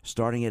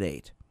 starting at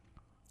 8.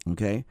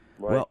 Okay?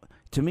 Right. Well,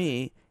 to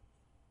me,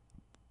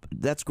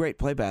 that's great.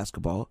 Play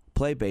basketball,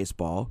 play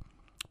baseball,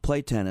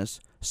 play tennis,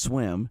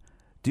 swim,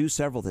 do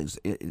several things.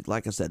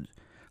 Like I said,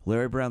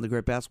 Larry Brown, the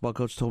great basketball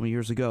coach, told me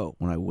years ago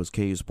when I was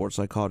KU sports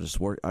psychologist.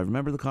 I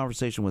remember the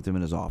conversation with him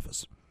in his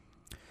office.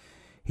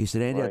 He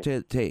said, Andy, I'll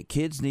tell you,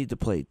 kids need to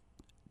play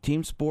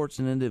team sports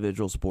and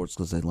individual sports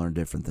because they learn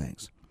different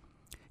things.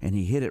 And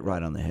he hit it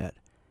right on the head.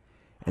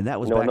 And that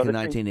was back in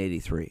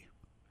 1983.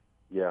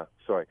 Yeah,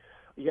 sorry.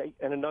 Yeah,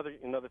 and another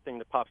thing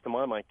that pops to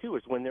my mind, too,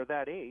 is when they're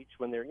that age,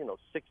 when they're,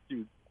 6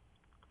 through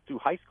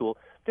high school,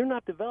 they're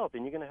not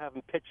developing. You're going to have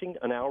them pitching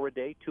an hour a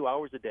day, 2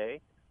 hours a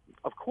day.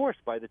 Of course,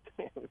 by the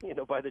 2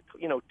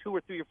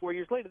 or 3 or 4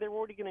 years later, they're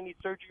already going to need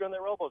surgery on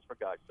their elbows, for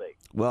God's sake.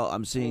 Well,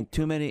 I'm seeing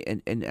too many,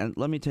 and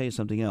let me tell you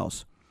something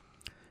else.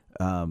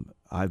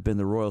 I've been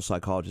the Royal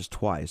Psychologist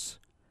twice,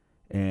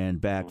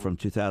 and back from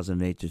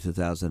 2008 to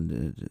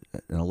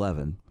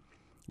 2011,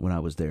 when I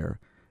was there,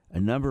 a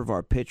number of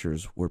our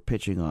pitchers were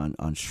pitching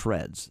on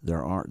shreds.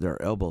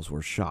 Their elbows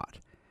were shot.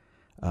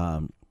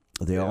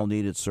 They all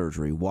needed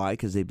surgery. Why?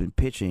 Because they've been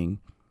pitching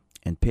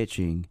and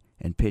pitching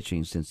and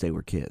pitching since they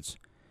were kids.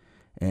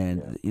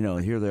 And,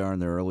 here they are in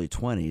their early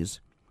 20s,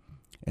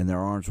 and their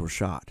arms were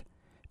shot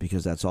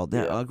because that's all.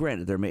 Now,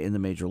 granted, they're in the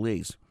major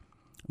leagues.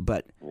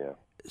 But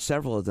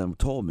several of them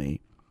told me,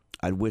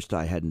 I wished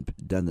I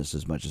hadn't done this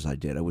as much as I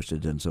did. I wished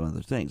I'd done some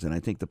other things. And I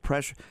think the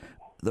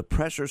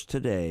pressures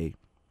today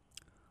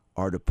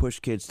are to push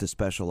kids to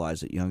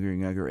specialize at younger and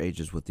younger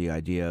ages with the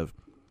idea of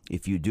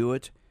if you do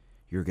it,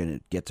 you're going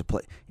to get to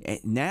play. And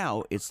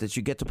now it's that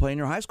you get to play in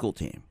your high school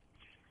team.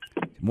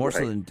 More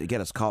so than to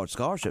get a college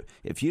scholarship.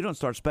 If you don't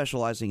start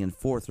specializing in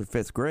 4th or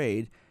 5th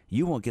grade,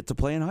 you won't get to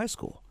play in high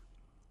school.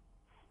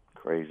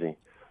 Crazy.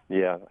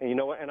 Yeah.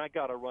 And I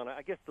got to run.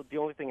 I guess the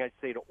only thing I'd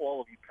say to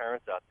all of you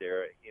parents out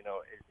there,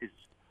 is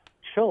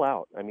chill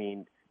out. I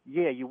mean,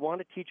 you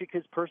want to teach your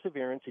kids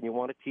perseverance, and you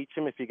want to teach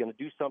them if you're going to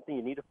do something,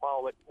 you need to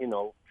follow it,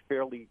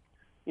 fairly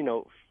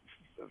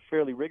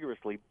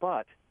rigorously.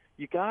 But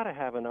you got to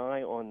have an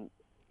eye on,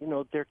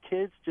 their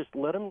kids. Just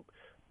let them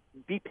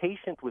be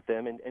patient with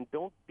them and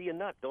don't be a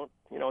nut.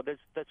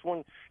 That's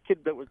one kid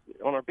that was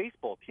on our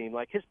baseball team.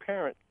 Like his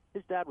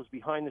dad was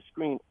behind the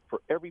screen for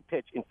every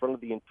pitch in front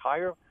of the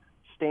entire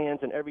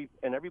stands and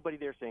everybody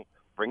there saying,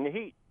 "Bring the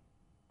heat,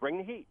 bring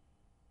the heat.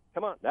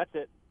 Come on, that's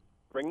it.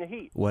 Bring the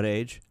heat." What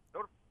age?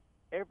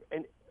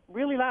 And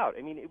really loud.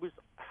 I mean, it was.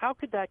 How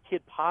could that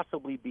kid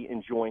possibly be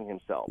enjoying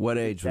himself? What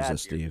age was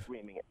this, Steve?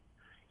 Screaming it.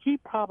 He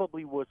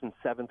probably was in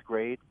 7th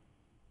grade.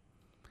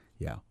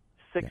 Yeah.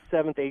 6th,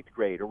 7th, 8th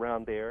grade,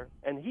 around there.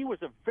 And he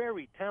was a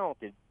very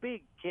talented,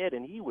 big kid,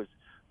 and he was,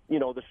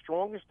 the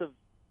strongest of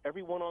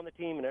everyone on the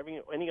team and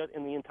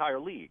in the entire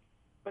league.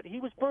 But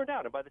he was burned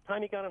out, and by the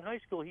time he got in high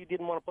school, he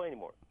didn't want to play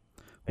anymore.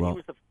 And he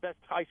was the best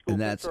high school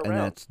pitcher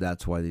around. And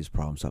that's why these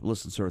problems happen.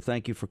 Listen, sir,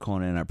 thank you for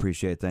calling in. I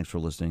appreciate it. Thanks for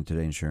listening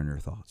today and sharing your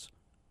thoughts.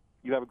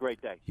 You have a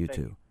great day. You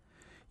too.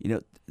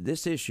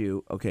 This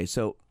issue, okay,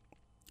 so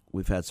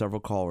we've had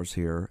several callers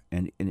here,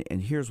 and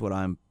here's what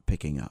I'm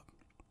picking up.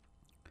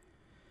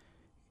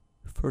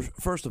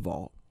 First of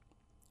all,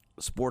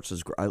 sports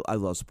is I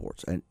love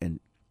sports, and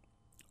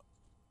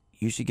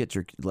you should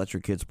let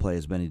your kids play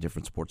as many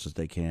different sports as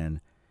they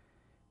can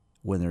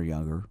when they're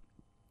younger.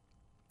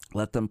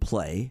 Let them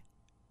play.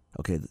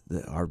 Okay,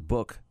 our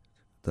book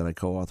that I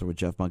co-author with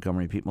Jeff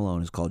Montgomery and Pete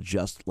Malone is called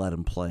Just Let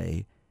Them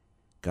Play,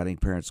 Guiding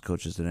Parents,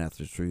 Coaches, and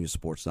Athletes Through Youth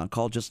Sports. It's not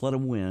called Just Let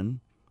Them Win.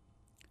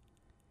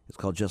 It's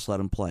called Just Let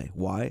Them Play.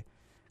 Why?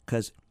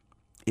 Because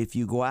if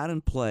you go out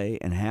and play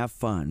and have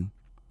fun,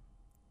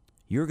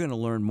 you're going to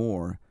learn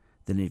more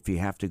than if you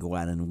have to go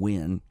out and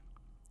win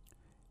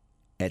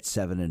at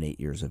 7 and 8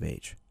 years of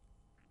age.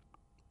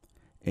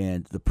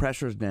 And the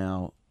pressures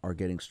now are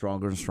getting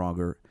stronger and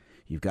stronger.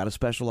 You've got to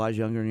specialize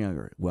younger and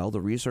younger. Well,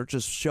 the research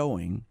is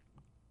showing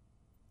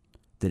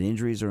that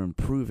injuries are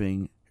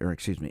increasing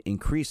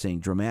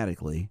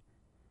dramatically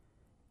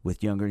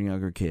with younger and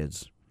younger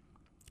kids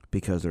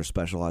because they're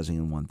specializing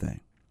in one thing.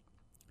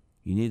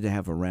 You need to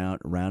have a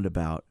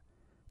roundabout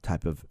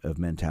type of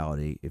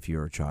mentality if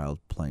you're a child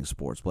playing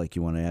sports. Blake,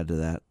 you want to add to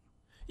that?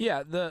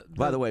 Yeah.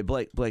 By the way,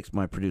 Blake's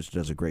my producer,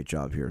 does a great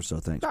job here, so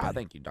thanks.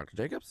 Thank you, Dr.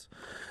 Jacobs.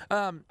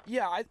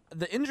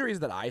 The injuries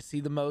that I see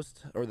the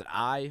most, or that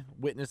I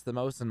witnessed the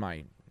most in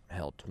my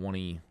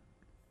 20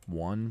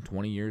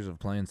 years of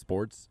playing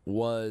sports,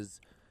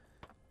 was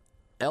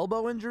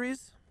elbow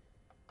injuries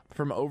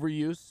from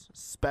overuse,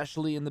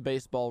 especially in the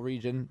baseball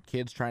region.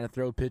 Kids trying to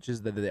throw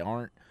pitches that they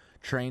aren't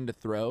trained to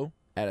throw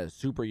at a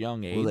super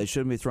young age. Well, they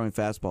shouldn't be throwing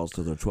fastballs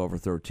till they're 12 or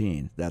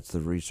 13. That's the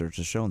research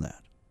has shown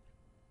that.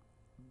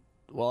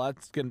 Well,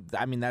 that's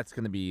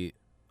gonna be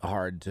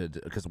hard to,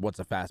 because what's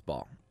a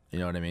fastball? You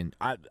know what I mean?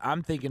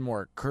 I'm thinking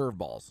more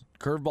curveballs.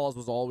 Curveballs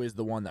was always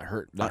the one that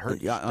hurt.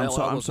 Yeah,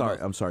 I'm sorry.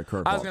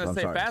 Curveballs. I was going to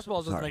say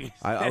fastballs doesn't make sense.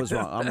 I was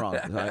wrong. I'm wrong.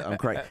 I'm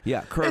correct.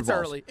 Yeah,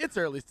 curveballs. It's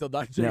early still,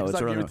 Dr. James.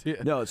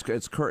 No, it's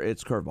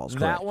curveballs.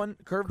 That one,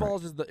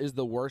 curveballs is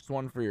the worst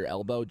one for your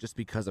elbow, just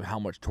because of how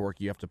much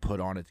torque you have to put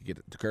on it to get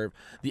it to curve.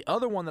 The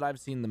other one that I've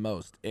seen the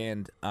most,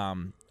 and a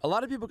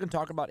lot of people can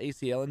talk about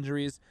ACL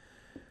injuries.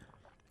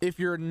 If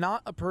you're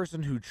not a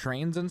person who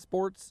trains in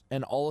sports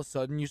and all of a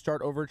sudden you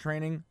start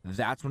overtraining,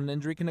 that's when an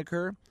injury can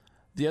occur.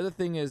 The other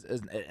thing is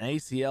an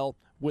ACL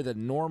with a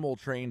normal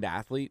trained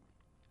athlete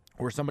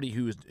or somebody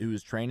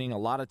who's training. A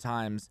lot of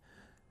times,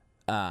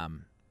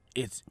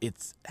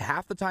 it's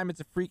half the time it's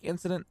a freak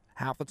incident,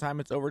 half the time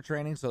it's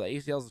overtraining. So the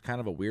ACL is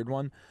kind of a weird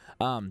one.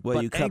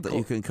 Well, you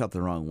can cut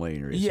the wrong way and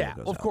your ACL yeah,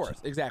 goes of out, course,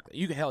 so. exactly.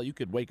 You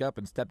could wake up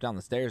and step down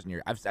the stairs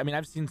and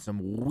I've seen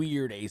some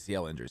weird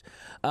ACL injuries.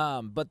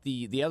 But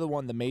the other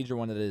one, the major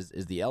one that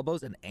is the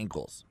elbows and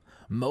ankles.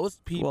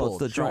 Most people. Well, it's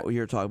the joint.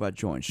 You're talking about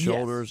joints: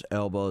 shoulders, yes.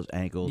 elbows,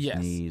 ankles,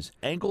 yes. knees.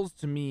 Ankles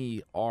to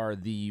me are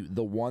the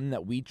one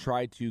that we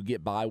try to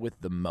get by with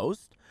the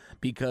most,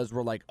 because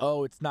we're like,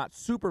 oh, it's not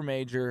super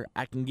major,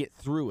 I can get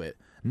through it.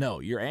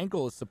 No, your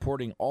ankle is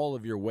supporting all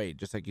of your weight,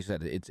 just like you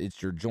said.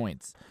 It's your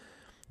joints.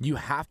 You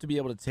have to be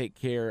able to take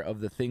care of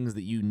the things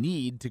that you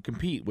need to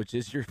compete, which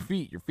is your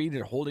feet. Your feet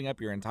are holding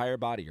up your entire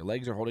body. Your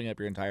legs are holding up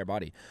your entire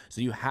body. So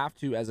you have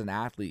to, as an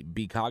athlete,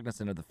 be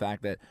cognizant of the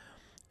fact that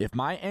if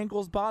my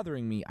ankle's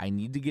bothering me, I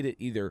need to get it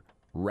either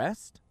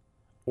rest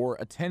or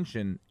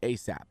attention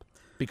ASAP.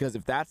 Because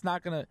if that's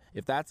gonna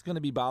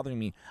be bothering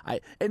me,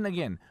 and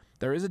again,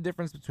 there is a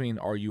difference between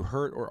are you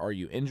hurt or are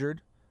you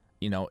injured.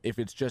 You know, if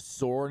it's just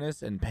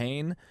soreness and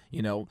pain,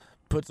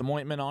 put some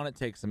ointment on it,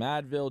 take some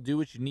Advil, do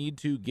what you need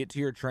to, get to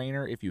your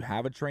trainer if you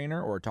have a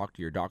trainer, or talk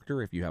to your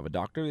doctor if you have a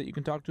doctor that you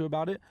can talk to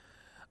about it.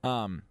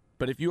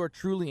 But if you are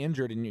truly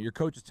injured and your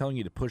coach is telling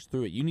you to push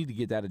through it, you need to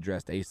get that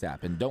addressed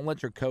ASAP. And don't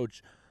let your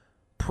coach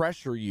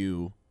pressure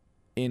you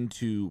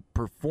into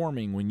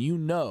performing when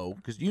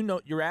because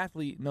your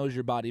athlete knows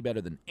your body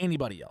better than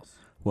anybody else.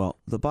 Well,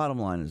 the bottom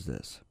line is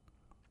this.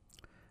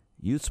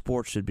 Youth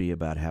sports should be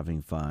about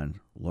having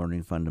fun,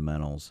 learning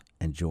fundamentals,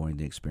 enjoying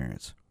the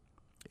experience.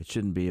 It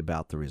shouldn't be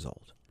about the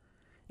result.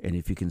 And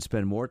if you can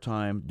spend more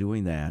time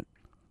doing that,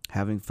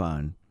 having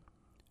fun,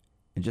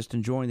 and just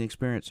enjoying the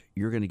experience,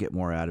 you're going to get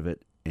more out of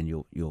it, and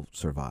you'll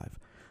survive.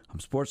 I'm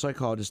sports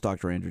psychologist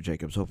Dr. Andrew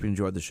Jacobs. Hope you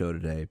enjoyed the show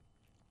today.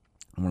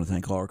 I want to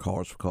thank all our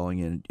callers for calling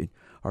in.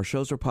 Our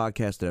shows are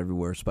podcasted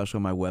everywhere, especially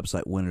on my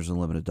website,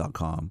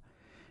 winnersunlimited.com.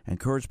 I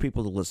encourage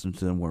people to listen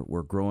to them.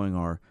 We're growing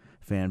our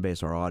fan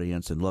base, our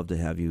audience, and love to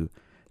have you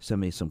send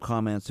me some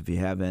comments. If you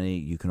have any,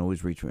 you can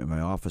always reach me in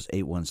my office,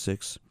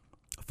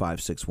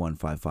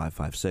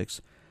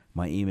 816-561-5556.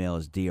 My email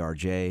is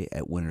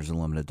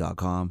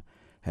drj@winnersunlimited.com.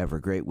 Have a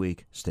great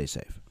week. Stay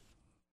safe.